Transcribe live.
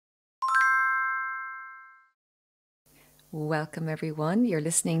Welcome, everyone. You're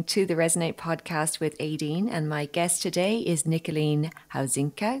listening to the Resonate podcast with Aideen, and my guest today is Nicoline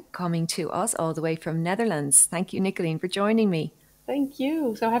Huizinga, coming to us all the way from Netherlands. Thank you, Nicoline, for joining me. Thank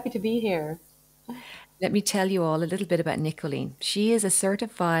you. So happy to be here. Let me tell you all a little bit about Nicoline. She is a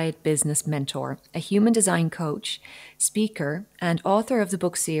certified business mentor, a human design coach, speaker, and author of the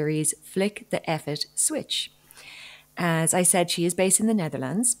book series Flick the Effort Switch. As I said, she is based in the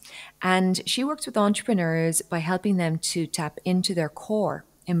Netherlands, and she works with entrepreneurs by helping them to tap into their core,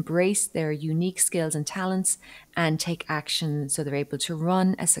 embrace their unique skills and talents, and take action so they're able to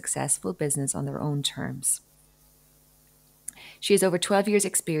run a successful business on their own terms. She has over 12 years'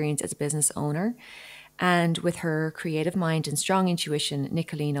 experience as a business owner, and with her creative mind and strong intuition,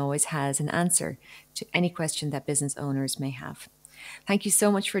 Nicoline always has an answer to any question that business owners may have. Thank you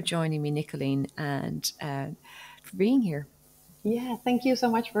so much for joining me, Nicoline, and for being here. Yeah, thank you so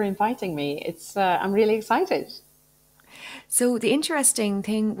much for inviting me. I'm really excited. So the interesting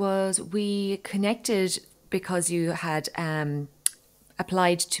thing was we connected because you had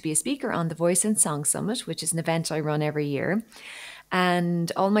applied to be a speaker on the Voice and Song Summit, which is an event I run every year.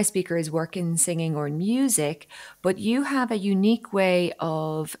 And all my speakers work in singing or in music, but you have a unique way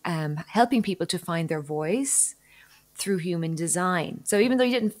of helping people to find their voice through human design. So even though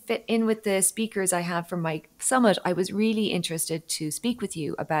you didn't fit in with the speakers I have from my summit, I was really interested to speak with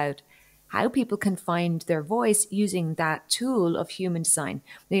you about how people can find their voice using that tool of human design.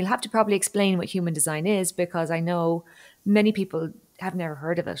 Now, you'll have to probably explain what human design is because I know many people have never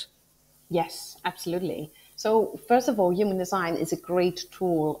heard of it. Yes, absolutely. So, first of all, human design is a great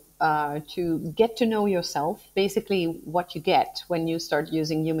tool to get to know yourself. Basically, what you get when you start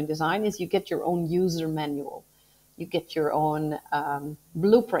using human design is you get your own user manual. You get your own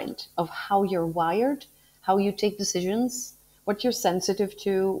blueprint of how you're wired, how you take decisions, what you're sensitive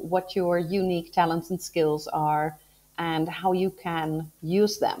to, what your unique talents and skills are, and how you can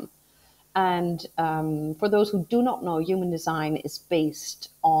use them. And for those who do not know, human design is based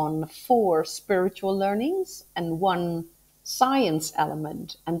on four spiritual learnings and one science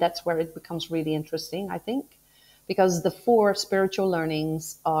element. And that's where it becomes really interesting, I think, because the four spiritual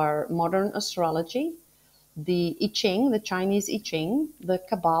learnings are modern astrology, the I Ching, the Chinese I Ching, the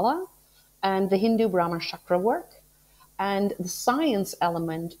Kabbalah, and the Hindu Brahma chakra work. And the science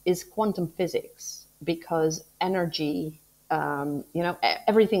element is quantum physics because energy,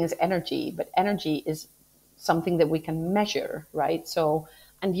 everything is energy, but energy is something that we can measure, right? So,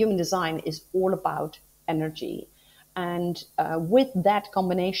 and human design is all about energy. And with that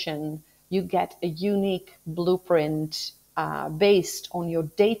combination, you get a unique blueprint based on your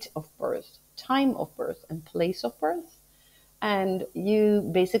date of birth, time of birth, and place of birth. And you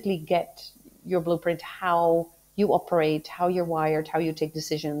basically get your blueprint, how you operate, how you're wired, how you take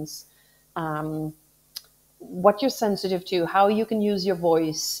decisions, what you're sensitive to, how you can use your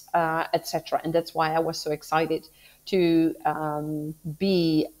voice, etc. And that's why I was so excited to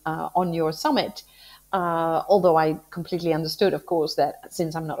be on your summit. Although I completely understood, of course, that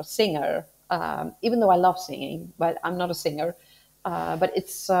since I'm not a singer, even though I love singing, but I'm not a singer, but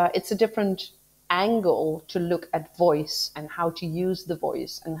it's a different angle to look at voice and how to use the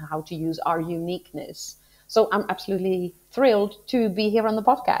voice and how to use our uniqueness. So I'm absolutely thrilled to be here on the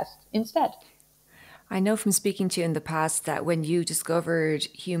podcast instead. I know from speaking to you in the past that when you discovered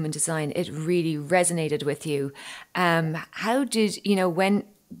human design, it really resonated with you. How did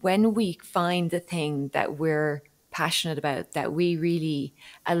when we find the thing that we're passionate about, that we really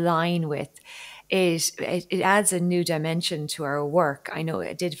align with, it adds a new dimension to our work. I know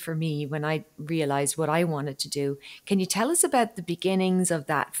it did for me when I realized what I wanted to do. Can you tell us about the beginnings of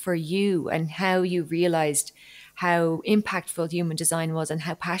that for you and how you realized how impactful human design was and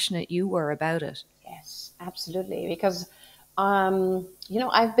how passionate you were about it? Yes, absolutely. Because,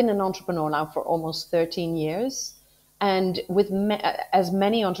 I've been an entrepreneur now for almost 13 years. And as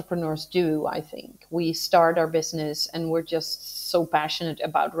many entrepreneurs do, I think, we start our business and we're just so passionate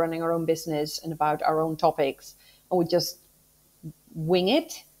about running our own business and about our own topics. And we just wing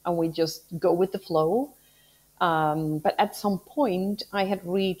it and we just go with the flow. But at some point, I had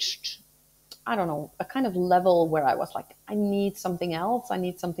reached, I don't know, a kind of level where I was like, I need something else. I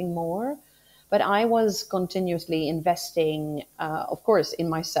need something more. But I was continuously investing, of course, in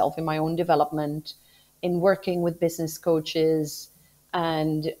myself, in my own development, in working with business coaches.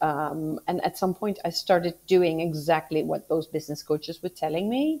 And at some point, I started doing exactly what those business coaches were telling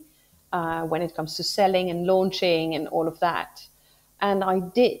me when it comes to selling and launching and all of that. And I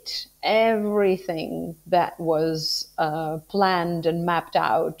did everything that was planned and mapped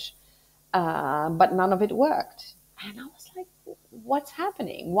out, but none of it worked. And I was like, what's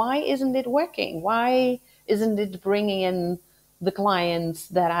happening? Why isn't it working? Why Isn't it bringing in the clients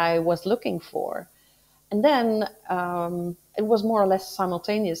that I was looking for? And then it was more or less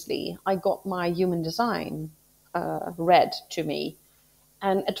simultaneously, I got my human design read to me.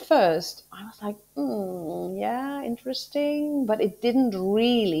 And at first, I was like, yeah, interesting, but it didn't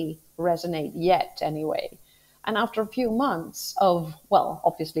really resonate yet anyway. And after a few months of, well,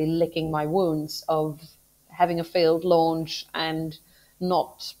 obviously licking my wounds of having a failed launch and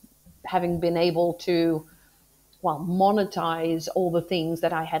not having been able to, well, monetize all the things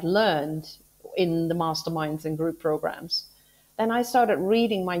that I had learned in the masterminds and group programs, then I started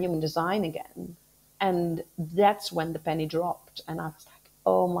reading my human design again. And that's when the penny dropped. And I was like,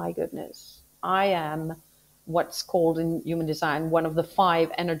 oh my goodness, I am what's called in human design one of the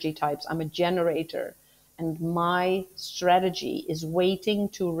 5 energy types. I'm a generator. And my strategy is waiting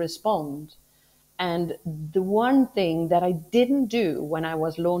to respond. And the one thing that I didn't do when I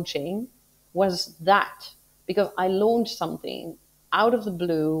was launching was that, because I launched something out of the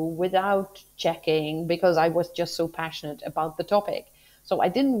blue without checking because I was just so passionate about the topic. So I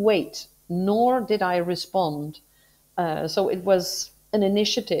didn't wait, nor did I respond. So it was an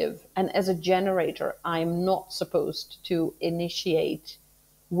initiative. And as a generator, I'm not supposed to initiate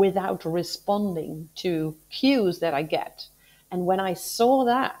without responding to cues that I get. And when I saw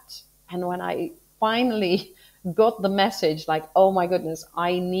that, and when I finally got the message like, oh my goodness,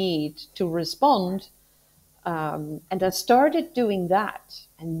 I need to respond, and I started doing that.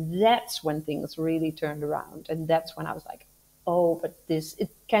 And that's when things really turned around. And that's when I was like, oh, but this,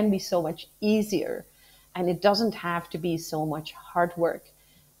 it can be so much easier. And it doesn't have to be so much hard work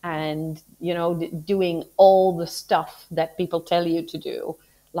and, you know, doing all the stuff that people tell you to do,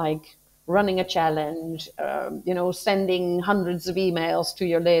 like running a challenge, you know, sending hundreds of emails to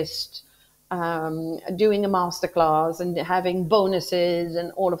your list, doing a masterclass and having bonuses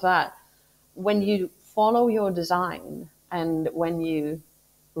and all of that. When you follow your design and when you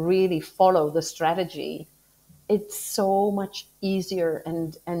really follow the strategy, it's so much easier,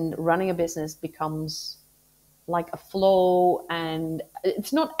 and running a business becomes like a flow, and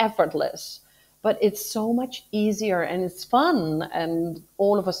it's not effortless, but it's so much easier and it's fun. And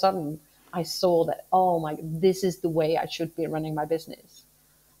all of a sudden I saw that, oh my, this is the way I should be running my business.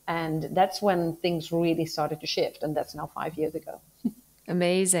 And that's when things really started to shift, and that's now 5 years ago.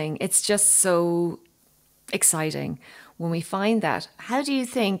 Amazing. It's just so exciting when we find that. How do you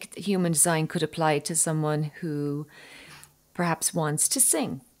think human design could apply to someone who perhaps wants to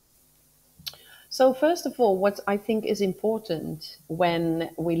sing? So, first of all, what I think is important when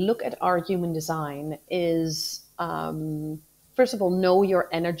we look at our human design is, first of all, know your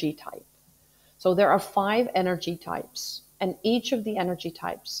energy type. So, there are 5 energy types, and each of the energy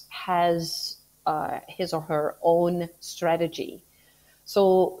types has his or her own strategy.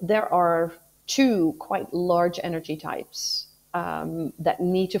 So, there are 2 quite large energy types that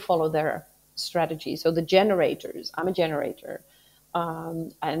need to follow their strategy. So, the generators, I'm a generator.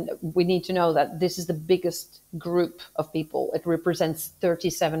 And we need to know that this is the biggest group of people. It represents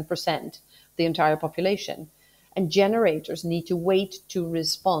 37% of the entire population. And generators need to wait to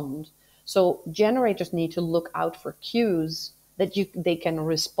respond. So generators need to look out for cues that they can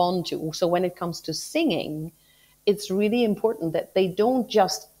respond to. So when it comes to singing, it's really important that they don't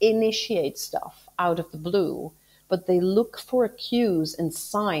just initiate stuff out of the blue, but they look for cues and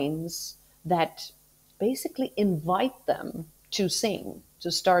signs that basically invite them to sing, to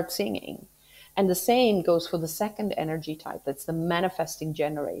start singing. And the same goes for the second energy type, that's the manifesting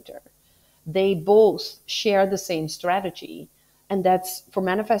generator. They both share the same strategy. And that's for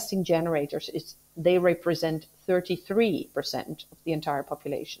manifesting generators, they represent 33% of the entire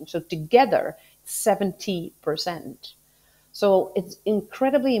population. So together, 70%. So it's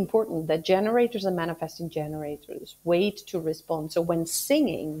incredibly important that generators and manifesting generators wait to respond. So when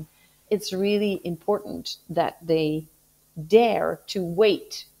singing, it's really important that they dare to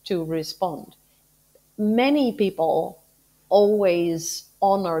wait to respond. Many people always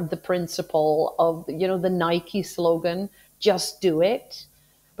honor the principle of, you know, the Nike slogan, just do it.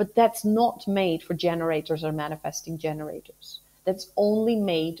 But that's not made for generators or manifesting generators. That's only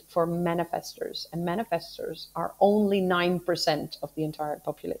made for manifestors. And manifestors are only 9% of the entire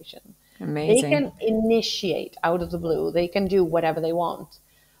population. They Amazing. can initiate out of the blue, they can do whatever they want.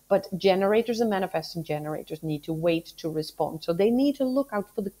 But generators and manifesting generators need to wait to respond. So they need to look out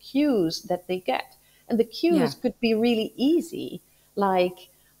for the cues that they get. And the Yeah. cues could be really easy, like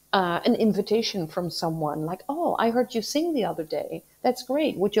an invitation from someone, like, oh, I heard you sing the other day. That's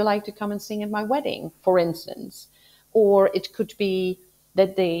great. Would you like to come and sing at my wedding, for instance? Or it could be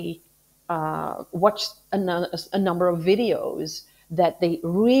that they watch a number of videos that they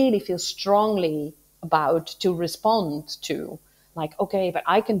really feel strongly about to respond to. Like, okay, but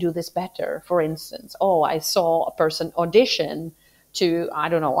I can do this better. For instance, oh, I saw a person audition to, I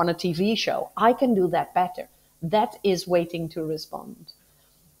don't know, on a TV show. I can do that better. That is waiting to respond.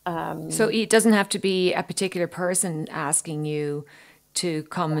 So it doesn't have to be a particular person asking you to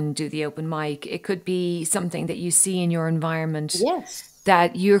come and do the open mic. It could be something that you see in your environment Yes,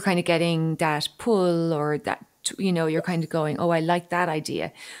 that you're kind of getting that pull, or that, you're kind of going, oh, I like that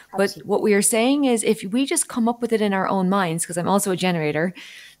idea. But what absolutely. we are saying is, if we just come up with it in our own minds, because I'm also a generator,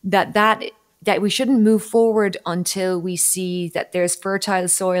 that that that we shouldn't move forward until we see that there's fertile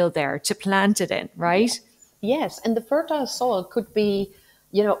soil there to plant it in, right? Yes, and the fertile soil could be,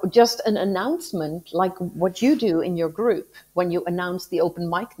 just an announcement like what you do in your group when you announce the open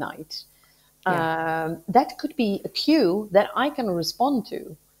mic night. Yeah. That could be a cue that I can respond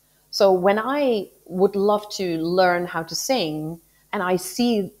to. So when I would love to learn how to sing and I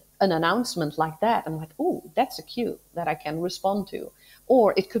see an announcement like that, I'm like, oh, that's a cue that I can respond to.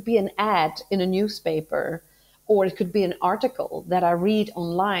 Or it could be an ad in a newspaper, or it could be an article that I read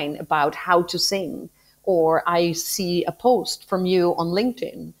online about how to sing, or I see a post from you on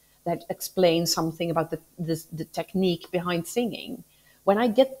LinkedIn that explains something about the technique behind singing. When I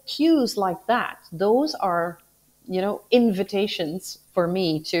get cues like that, those are, invitations for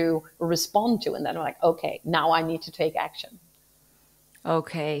me to respond to. And then I'm like, okay, now I need to take action.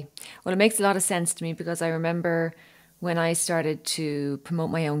 Okay. Well, it makes a lot of sense to me, because I remember when I started to promote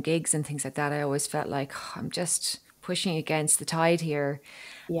my own gigs and things like that, I always felt like, "Oh, I'm just pushing against the tide here."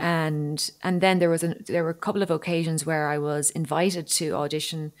 Yeah. And then there were a couple of occasions where I was invited to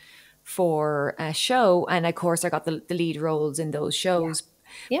audition for a show, and of course I got the lead roles in those Yeah. shows.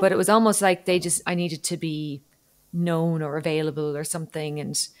 Yeah. But it was almost like I needed to be known or available or something.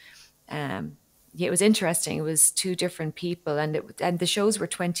 And yeah, it was interesting. It was two different people, and the shows were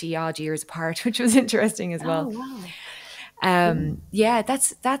 20 odd years apart, which was interesting as Oh, well. wow. Yeah,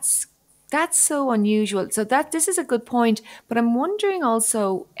 that's so unusual. So that this is a good point, but I'm wondering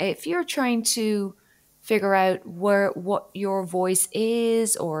also, if you're trying to figure out what your voice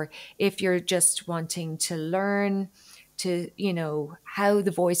is, or if you're just wanting to learn to, how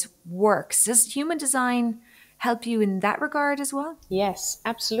the voice works. Does human design help you in that regard as well? Yes,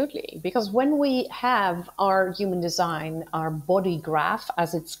 absolutely. Because when we have our human design, our body graph,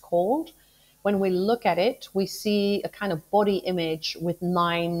 as it's called, when we look at it, we see a kind of body image with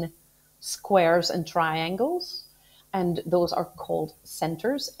 9 squares and triangles. And those are called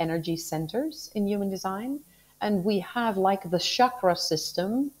centers, energy centers in human design. And we have, like the chakra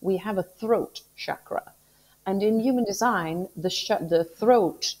system, we have a throat chakra. And in human design, the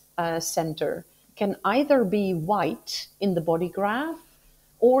throat center can either be white in the body graph,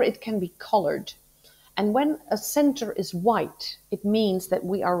 or it can be colored. And when a center is white, it means that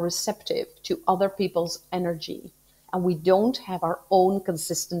we are receptive to other people's energy and we don't have our own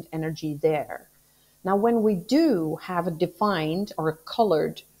consistent energy there. Now, when we do have a defined or a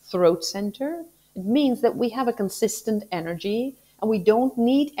colored throat center, it means that we have a consistent energy and we don't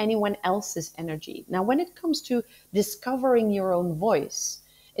need anyone else's energy. Now, when it comes to discovering your own voice,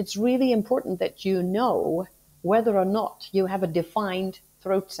 it's really important that you know whether or not you have a defined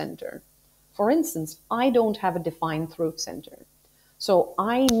throat center. For instance, I don't have a defined throat center. So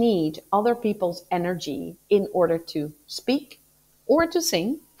I need other people's energy in order to speak or to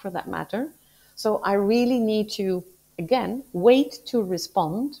sing, for that matter. So I really need to, again, wait to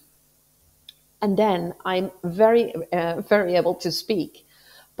respond. And then I'm very able to speak.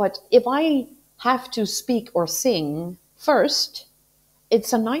 But if I have to speak or sing first,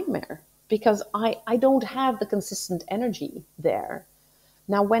 it's a nightmare because I don't have the consistent energy there.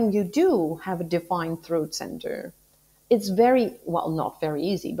 Now, when you do have a defined throat center, it's very, well, not very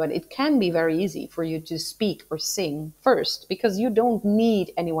easy, but it can be very easy for you to speak or sing first because you don't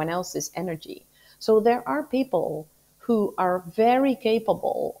need anyone else's energy. So there are people who are very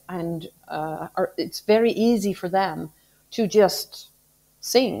capable and it's very easy for them to just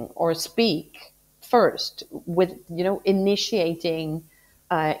sing or speak first with, initiating,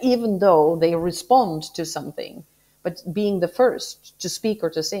 even though they respond to something. But being the first to speak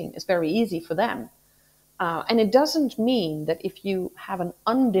or to sing is very easy for them. And it doesn't mean that if you have an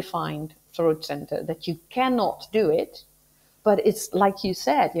undefined throat center that you cannot do it. But it's like you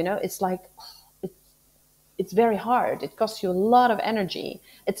said, it's like it's, it's very hard. It costs you a lot of energy.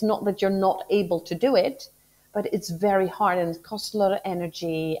 It's not that you're not able to do it, but it's very hard and it costs a lot of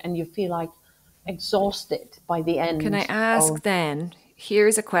energy, and you feel like exhausted by the Can I end. ask So then?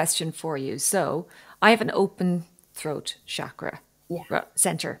 Here's a question for you. So, I have an open throat chakra yeah,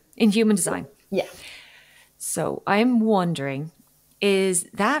 center in human design. yeah, So, I'm wondering, is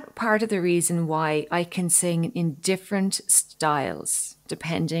that part of the reason why I can sing in different styles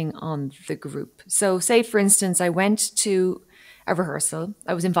depending on the group. So, say for instance, I went to a rehearsal.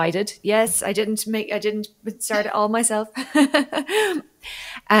 I was invited. Yes, I didn't start it all myself.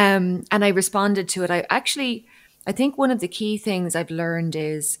 And I responded to it. I think one of the key things I've learned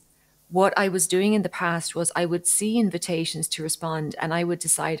is what I was doing in the past was I would see invitations to respond and I would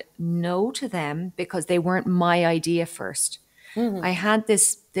decide no to them because they weren't my idea first. Hmm. I had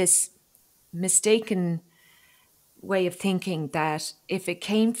this mistaken way of thinking that if it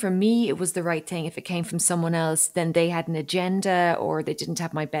came from me, it was the right thing. If it came from someone else, then they had an agenda or they didn't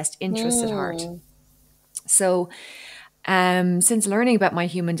have my best interests at heart. Hmm. So, since learning about my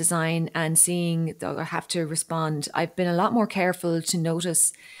human design and seeing that I have to respond, I've been a lot more careful to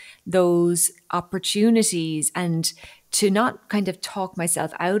notice those opportunities and to not kind of talk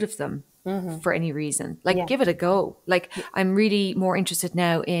myself out of them Hmm. for any reason. Like, Yeah. give it a go. Like, I'm really more interested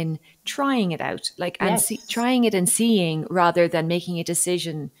now in trying it out, like, and Yes. trying it and seeing rather than making a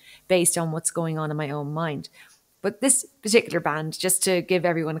decision based on what's going on in my own mind. But this particular band, just to give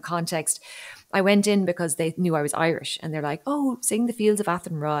everyone a context, I went in because they knew I was Irish and they're like, oh, sing the fields of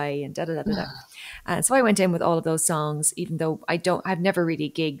Athenry and da da da da da. And so I went in with all of those songs, even though I've never really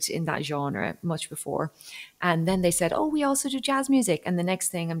gigged in that genre much before. And then they said, oh, we also do jazz music. And the next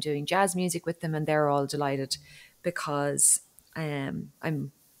thing I'm doing jazz music with them and they're all delighted because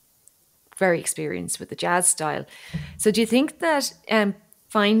I'm very experienced with the jazz style. So do you think that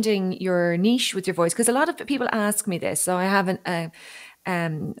finding your niche with your voice, because a lot of people ask me this. So I have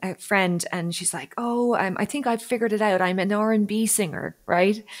a friend and she's like, oh, I think I've figured it out. I'm an R&B singer,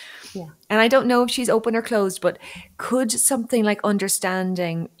 right? Yeah. And I don't know if she's open or closed, but could something like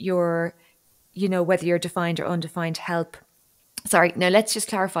understanding your, whether you're defined or undefined help? Sorry, now let's just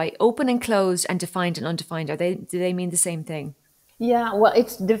clarify. Open and closed and defined and undefined, do they mean the same thing? Yeah, well,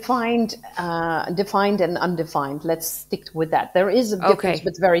 it's defined and undefined. Let's stick with that. There is a difference, but Okay.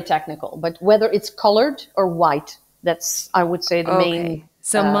 it's very technical. But whether it's colored or white, that's, I would say, Okay.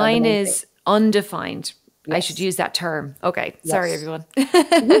 So the mine main thing. is undefined. I should Yes, use that term. Okay. Sorry, yes, everyone.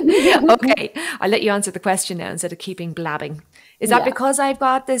 Okay. I'll let you answer the question now instead of keeping blabbing. Is that yeah. because I've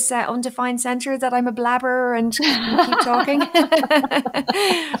got this undefined center that I'm a blabber and can keep talking?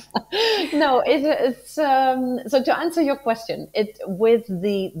 No, it's so to answer your question, it with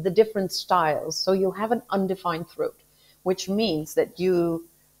the different styles. So you have an undefined throat, which means that you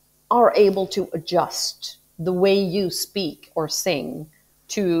are able to adjust the way you speak or sing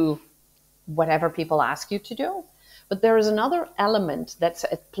to whatever people ask you to do. But there is another element that's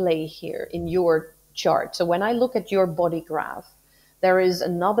at play here in your chart. So when I look at your body graph, there is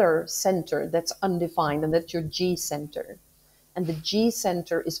another center that's undefined, and that's your G center. And the G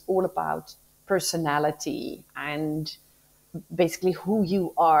center is all about personality and basically who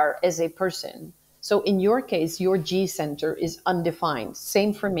you are as a person. So in your case, your G center is undefined.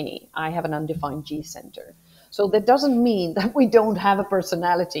 Same for me. I have an undefined G center. So that doesn't mean that we don't have a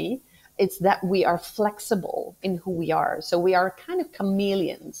personality. It's that we are flexible in who we are. So we are kind of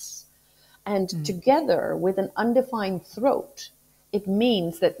chameleons. And together with an undefined throat, it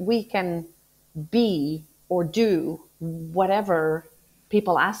means that we can be or do whatever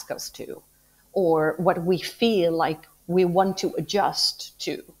people ask us to, or what we feel like we want to adjust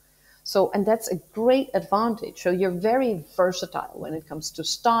to. So, and that's a great advantage. So you're very versatile when it comes to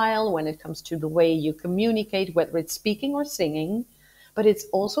style, when it comes to the way you communicate, whether it's speaking or singing, but it's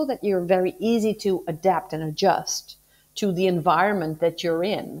also that you're very easy to adapt and adjust to the environment that you're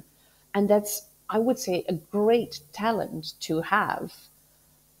in. And that's, I would say, a great talent to have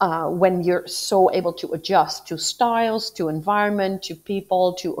when you're so able to adjust to styles, to environment, to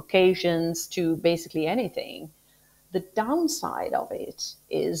people, to occasions, to basically anything. The downside of it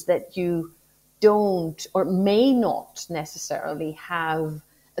is that you don't or may not necessarily have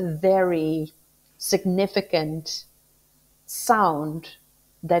a very significant sound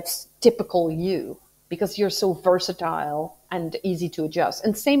that's typical you because you're so versatile and easy to adjust.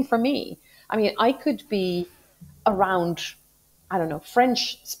 And same for me. I mean, I could be around, I don't know,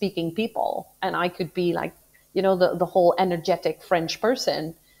 French speaking people, and I could be like, the whole energetic French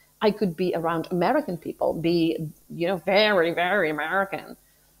person. I could be around American people, be, very, very American.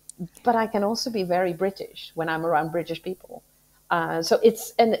 But I can also be very British when I'm around British people. So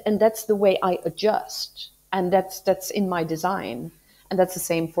it's and that's the way I adjust, and that's in my design, and that's the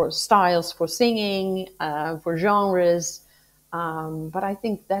same for styles, for singing, for genres. But I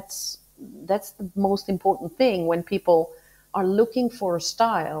think that's the most important thing when people are looking for a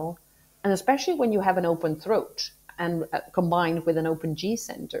style, and especially when you have an open throat and combined with an open G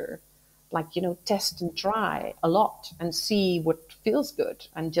center. like, test and try a lot and see what feels good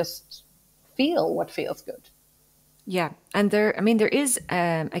and just feel what feels good. Yeah. And I mean, there is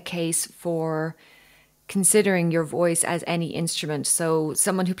a case for considering your voice as any instrument. So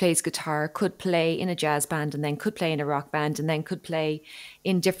someone who plays guitar could play in a jazz band and then could play in a rock band and then could play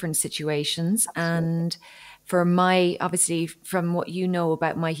in different situations. Absolutely. And for obviously, from what you know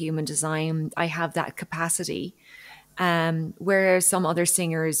about my human design, I have that capacity. Where some other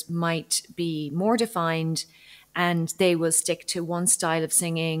singers might be more defined and they will stick to one style of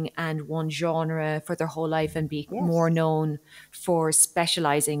singing and one genre for their whole life and be more Yes. known for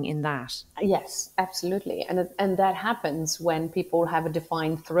specializing in that. Yes, absolutely. And that happens when people have a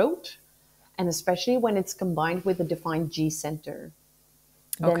defined throat, and especially when it's combined with a defined G center.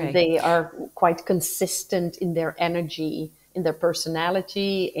 Then Okay. they are quite consistent in their energy, in their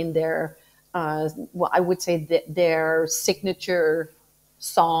personality, in their, well, I would say that their signature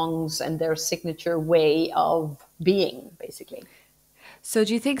songs and their signature way of being, basically. So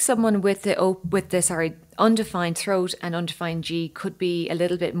do you think someone with the sorry undefined throat and undefined G could be a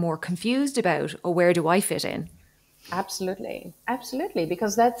little bit more confused about, or where do I fit in? Absolutely, absolutely,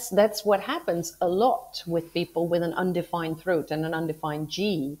 because that's what happens a lot with people with an undefined throat and an undefined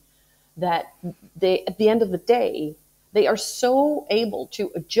G, that they, at the end of the day, they are so able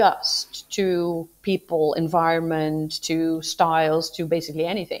to adjust to people, environment, to styles, to basically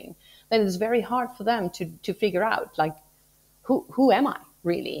anything, that it's very hard for them to figure out, like, who am I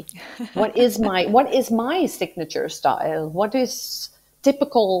really? What is my signature style? What is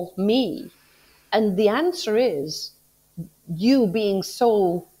typical me? And the answer is, you being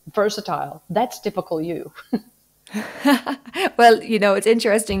so versatile. That's typical you. Well, it's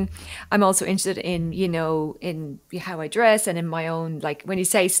interesting. I'm also interested in, in how I dress and in my own, like when you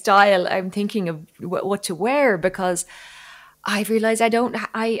say style, I'm thinking of what to wear because I've realized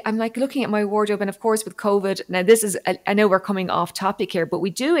I'm like looking at my wardrobe. And of course, with COVID, now this is, I know we're coming off topic here, but we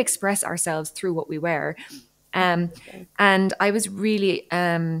do express ourselves through what we wear. Um, Absolutely. and I was really,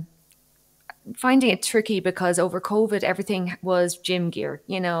 finding it tricky because over COVID, everything was gym gear.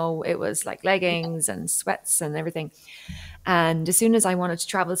 It was like leggings and sweats and everything. And as soon as I wanted to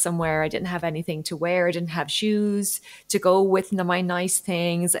travel somewhere, I didn't have anything to wear. I didn't have shoes to go with my nice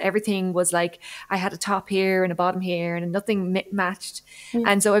things. Everything was like I had a top here and a bottom here and nothing matched. Yeah.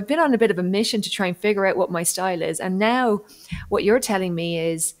 And so I've been on a bit of a mission to try and figure out what my style is. And now what you're telling me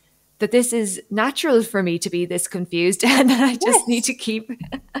is that this is natural for me to be this confused and that I just need Yes. to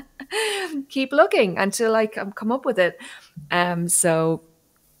keep looking until I come up with it. So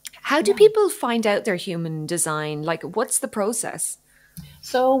how do Yeah. people find out their human design? Like, what's the process?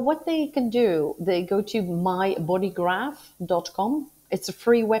 So what they can do, they go to mybodygraph.com. It's a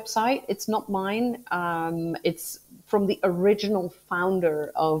free website. It's not mine. It's from the original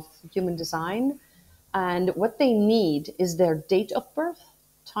founder of human design. And what they need is their date of birth,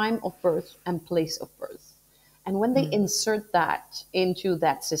 time of birth, and place of birth. And when they insert that into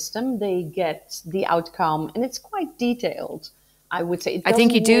that system, they get the outcome, and it's quite detailed. I would say it I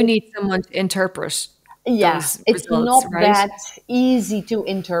think doesn't you do really, need someone to interpret yeah, those it's results, not right? that easy to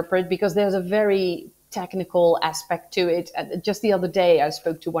interpret because there's a very technical aspect to it. And just the other day, I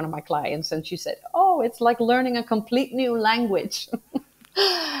spoke to one of my clients, and she said, "Oh, it's like learning a complete new language." And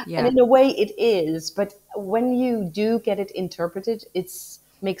Yeah. in a way, it is. But when you do get it interpreted, it's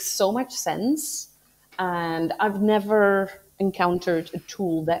makes so much sense. And I've never encountered a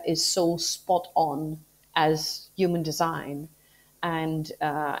tool that is so spot on as human design. And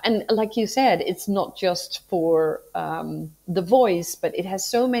like you said, it's not just for the voice, but it has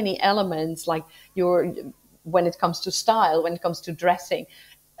so many elements. Like your when it comes to style, when it comes to dressing.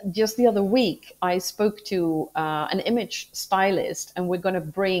 Just the other week, I spoke to an image stylist, and we're going to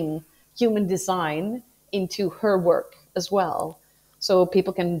bring human design into her work as well, so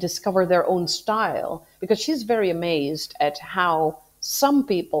people can discover their own style. Because she's very amazed at how some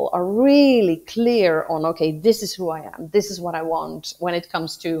people are really clear on, okay, this is who I am, this is what I want when it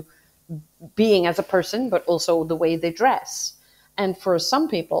comes to being as a person, but also the way they dress. And for some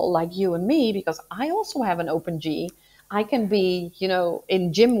people like you and me, because I also have an open G, I can be,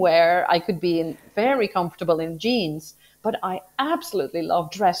 in gym wear, I could be very comfortable in jeans, but I absolutely love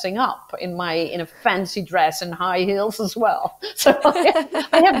dressing up in a fancy dress and high heels as well. So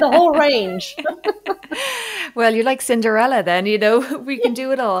I have the whole range. Well, you're like Cinderella then, we can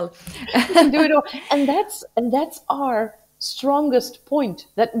do it all. We can do it all, and that's our strongest point,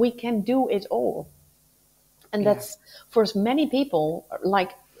 that we can do it all. And Yeah. that's for many people,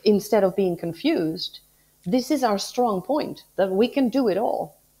 like, instead of being confused, this is our strong point, that we can do it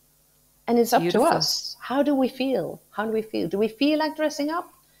all. And it's up to Beautiful. us. How do we feel? How do we feel? Do we feel like dressing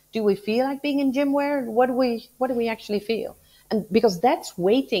up? Do we feel like being in gym wear? What do we actually feel? And because that's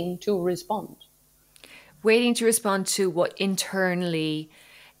waiting to respond. Waiting to respond to what internally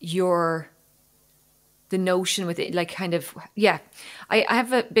your the notion with it, like kind of, yeah. I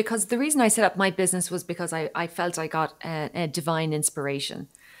have a, because the reason I set up my business was because I felt I got a divine inspiration.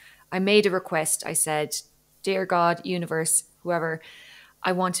 I made a request. I said, "Dear God, universe, whoever,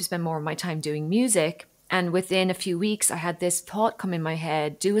 I want to spend more of my time doing music." And within a few weeks, I had this thought come in my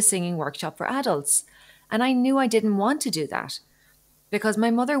head: do a singing workshop for adults. And I knew I didn't want to do that because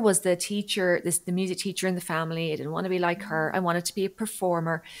my mother was the teacher, the music teacher in the family. I didn't want to be like her. I wanted to be a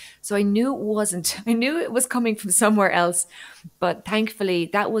performer. So I knew it wasn't, I knew it was coming from somewhere else. But thankfully,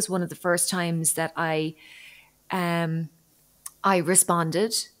 that was one of the first times that um, I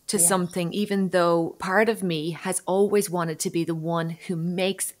responded to Yes. something, even though part of me has always wanted to be the one who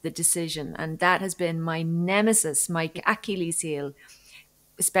makes the decision. And that has been my nemesis, my Achilles heel,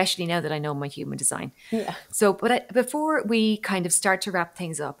 especially now that I know my human design. Yeah. So, before we kind of start to wrap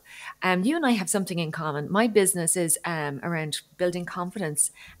things up, you and I have something in common. My business is around building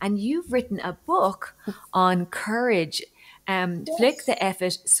confidence, and you've written a book on courage. Flick the Yes.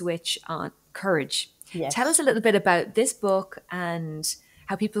 effort switch on courage. Tell us Yes. a little bit about this book and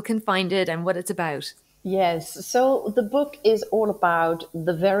how people can find it and what it's about. Yes. So the book is all about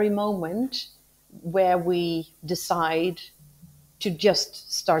the very moment where we decide to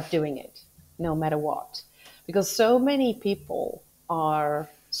just start doing it, no matter what. Because so many people are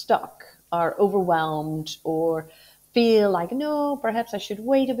stuck, are overwhelmed, or feel like, no, perhaps I should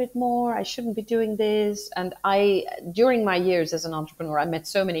wait a bit more. I shouldn't be doing this. And during my years as an entrepreneur, I met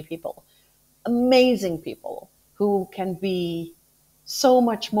so many people, amazing people who can be so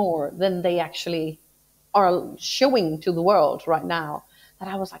much more than they actually are showing to the world right now, that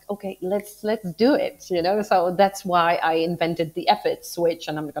I was like, okay, let's do it, So that's why I invented the effort switch,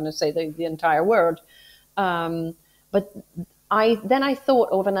 and I'm going to say the entire word. But I thought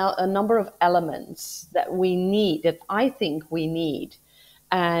of a number of elements that we need, that I think we need,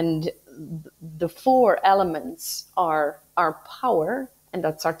 and the four elements are our power, and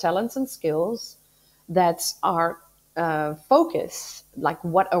that's our talents and skills. That's our focus, like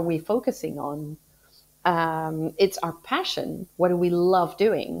what are we focusing on? It's our passion. What do we love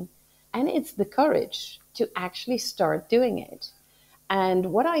doing? And it's the courage to actually start doing it.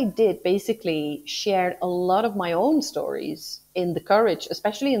 And what I did basically shared a lot of my own stories in the courage,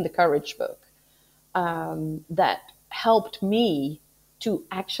 especially in the courage book, that helped me to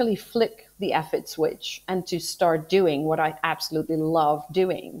actually flick the effort switch and to start doing what I absolutely love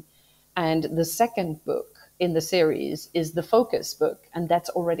doing. And the second book in the series is the focus book. And that's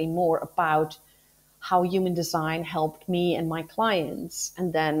already more about how human design helped me and my clients.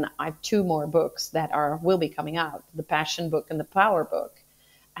 And then I have two more books that will be coming out, the passion book and the power book.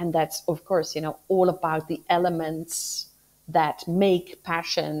 And that's, of course, all about the elements that make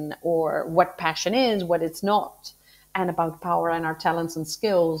passion, or what passion is, what it's not, and about power and our talents and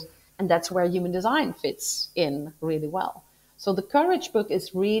skills. And that's where human design fits in really well. So the courage book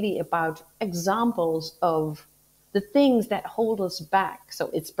is really about examples of the things that hold us back. So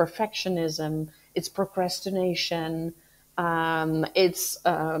it's perfectionism, it's procrastination, it's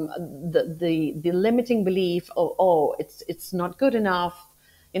the limiting belief of, oh, it's not good enough.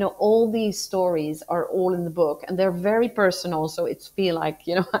 All these stories are all in the book, and they're very personal. So it's feel like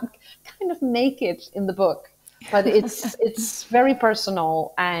I'm kind of naked in the book, but it's very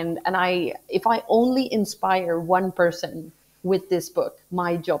personal. And I if I only inspire one person with this book,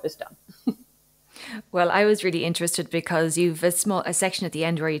 my job is done. Well, I was really interested because you've a section at the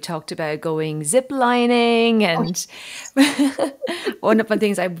end where you talked about going zip lining, Oh, and one of the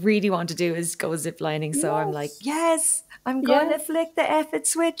things I really want to do is go zip lining. So I'm like, yes, yes, I'm going to yes. flick the effort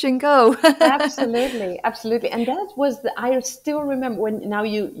switch and go. Absolutely, absolutely. And that was I still remember when now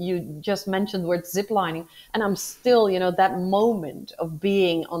you just mentioned the word ziplining, and I'm still, that moment of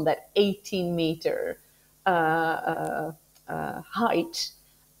being on that 18-meter height,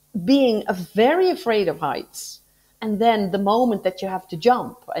 being very afraid of heights. And then the moment that you have to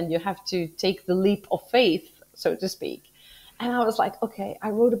jump and you have to take the leap of faith, so to speak. And I was like, okay, I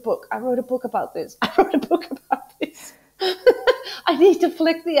wrote a book. I wrote a book about this. I wrote a book about this. I need to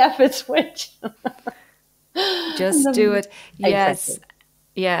flick the effort switch. And Just do then, it. Yes. exactly.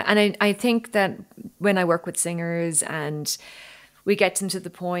 Yeah. And I think that when I work with singers and we get them to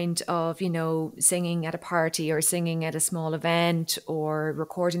the point of, singing at a party or singing at a small event or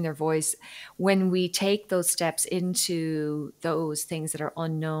recording their voice, when we take those steps into those things that are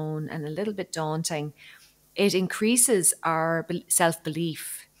unknown and a little bit daunting, it increases our self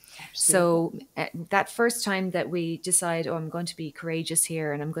belief. Absolutely. So that first time that we decide, oh, I'm going to be courageous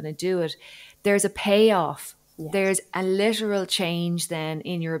here and I'm going to do it, there's a payoff. Yes. There's a literal change then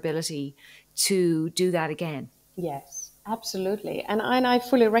in your ability to do that again. Yes, absolutely. And I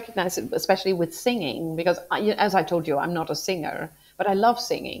fully recognize it, especially with singing, because as I told you, I'm not a singer, but I love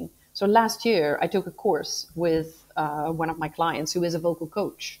singing. So last year, I took a course with one of my clients who is a vocal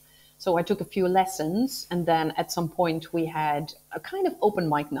coach. So I took a few lessons, and then at some point, we had a kind of open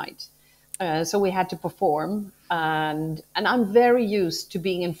mic night. So we had to perform, and I'm very used to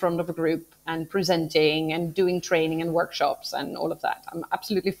being in front of a group and presenting and doing training and workshops and all of that. I'm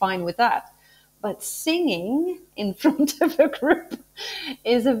absolutely fine with that. But singing in front of a group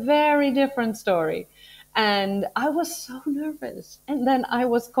is a very different story. And I was so nervous. And then I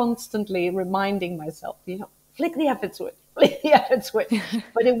was constantly reminding myself, flick the effort switch, flick the effort switch.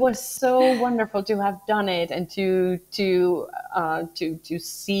 But it was so wonderful to have done it and to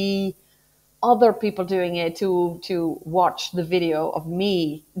see other people doing it, to watch the video of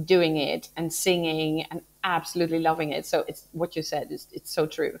me doing it and singing and absolutely loving it. So it's what you said is it's so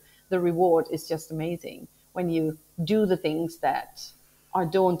true. The reward is just amazing when you do the things that are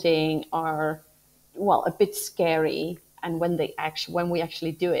daunting, are well a bit scary, and when we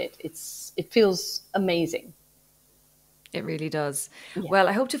actually do it, it feels amazing. It really does. Yeah. Well,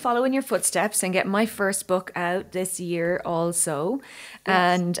 I hope to follow in your footsteps and get my first book out this year also.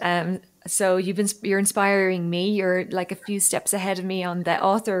 Yes. And so you're inspiring me. You're like a few steps ahead of me on the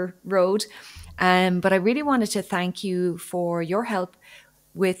author road. But I really wanted to thank you for your help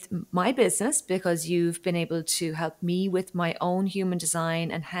with my business, because you've been able to help me with my own human design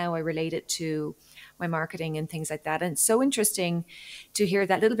and how I relate it to my marketing and things like that. And it's so interesting to hear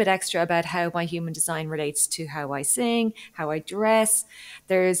that little bit extra about how my human design relates to how I sing, how I dress.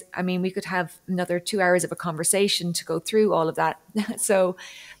 We could have another 2 hours of a conversation to go through all of that. So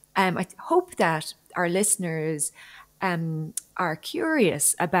I hope that our listeners are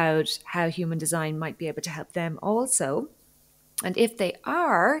curious about how human design might be able to help them also. And if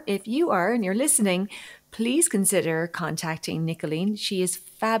you are and you're listening, please consider contacting Nicoline. She is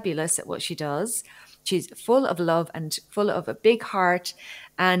fabulous at what she does. She's full of love and full of a big heart.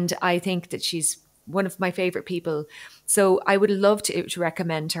 And I think that she's one of my favorite people. So I would love to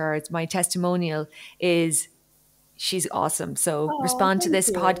recommend her. It's my testimonial is she's awesome. So Oh, respond to thank this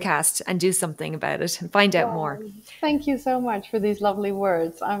you. podcast and do something about it and find out more. Wow. Thank you so much for these lovely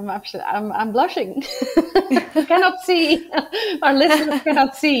words. I'm blushing. You cannot see, our listeners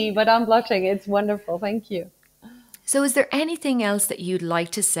cannot see, but I'm blushing. It's wonderful. Thank you. So is there anything else that you'd like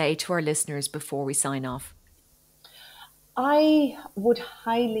to say to our listeners before we sign off? I would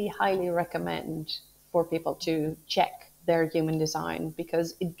highly, highly recommend for people to check their human design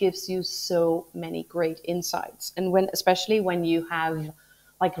because it gives you so many great insights. And especially when you have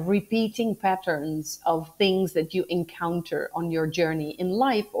like repeating patterns of things that you encounter on your journey in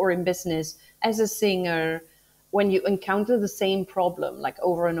life or in business as a singer, when you encounter the same problem like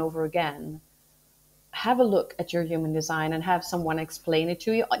over and over again, have a look at your human design and have someone explain it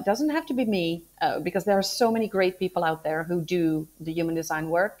to you. It doesn't have to be me, because there are so many great people out there who do the human design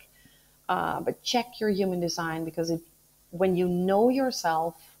work. But check your human design because when you know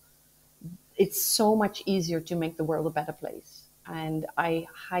yourself, it's so much easier to make the world a better place. And I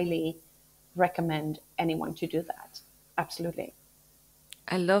highly recommend anyone to do that. Absolutely.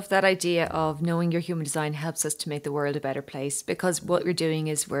 I love that idea of knowing your human design helps us to make the world a better place, because what we're doing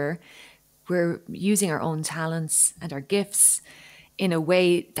is we're using our own talents and our gifts in a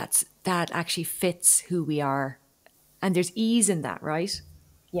way that actually fits who we are. And there's ease in that, right?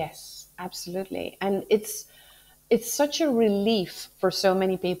 Yes, absolutely. And it's such a relief for so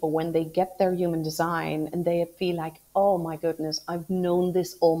many people when they get their human design and they feel like, oh my goodness, I've known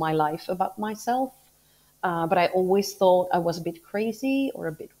this all my life about myself. But I always thought I was a bit crazy or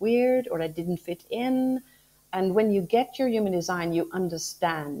a bit weird or I didn't fit in. And when you get your human design, you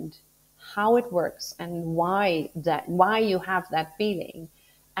understand how it works and why you have that feeling.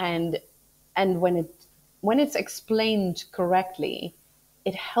 And when it's explained correctly,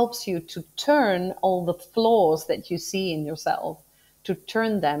 it helps you to turn all the flaws that you see in yourself, to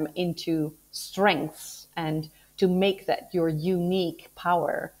turn them into strengths and to make that your unique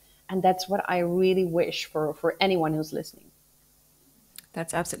power. And that's what I really wish for anyone who's listening.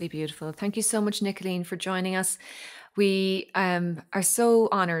 That's absolutely beautiful. Thank you so much, Nicoline, for joining us. We are so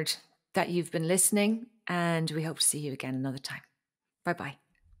honored that you've been listening, and we hope to see you again another time. Bye bye.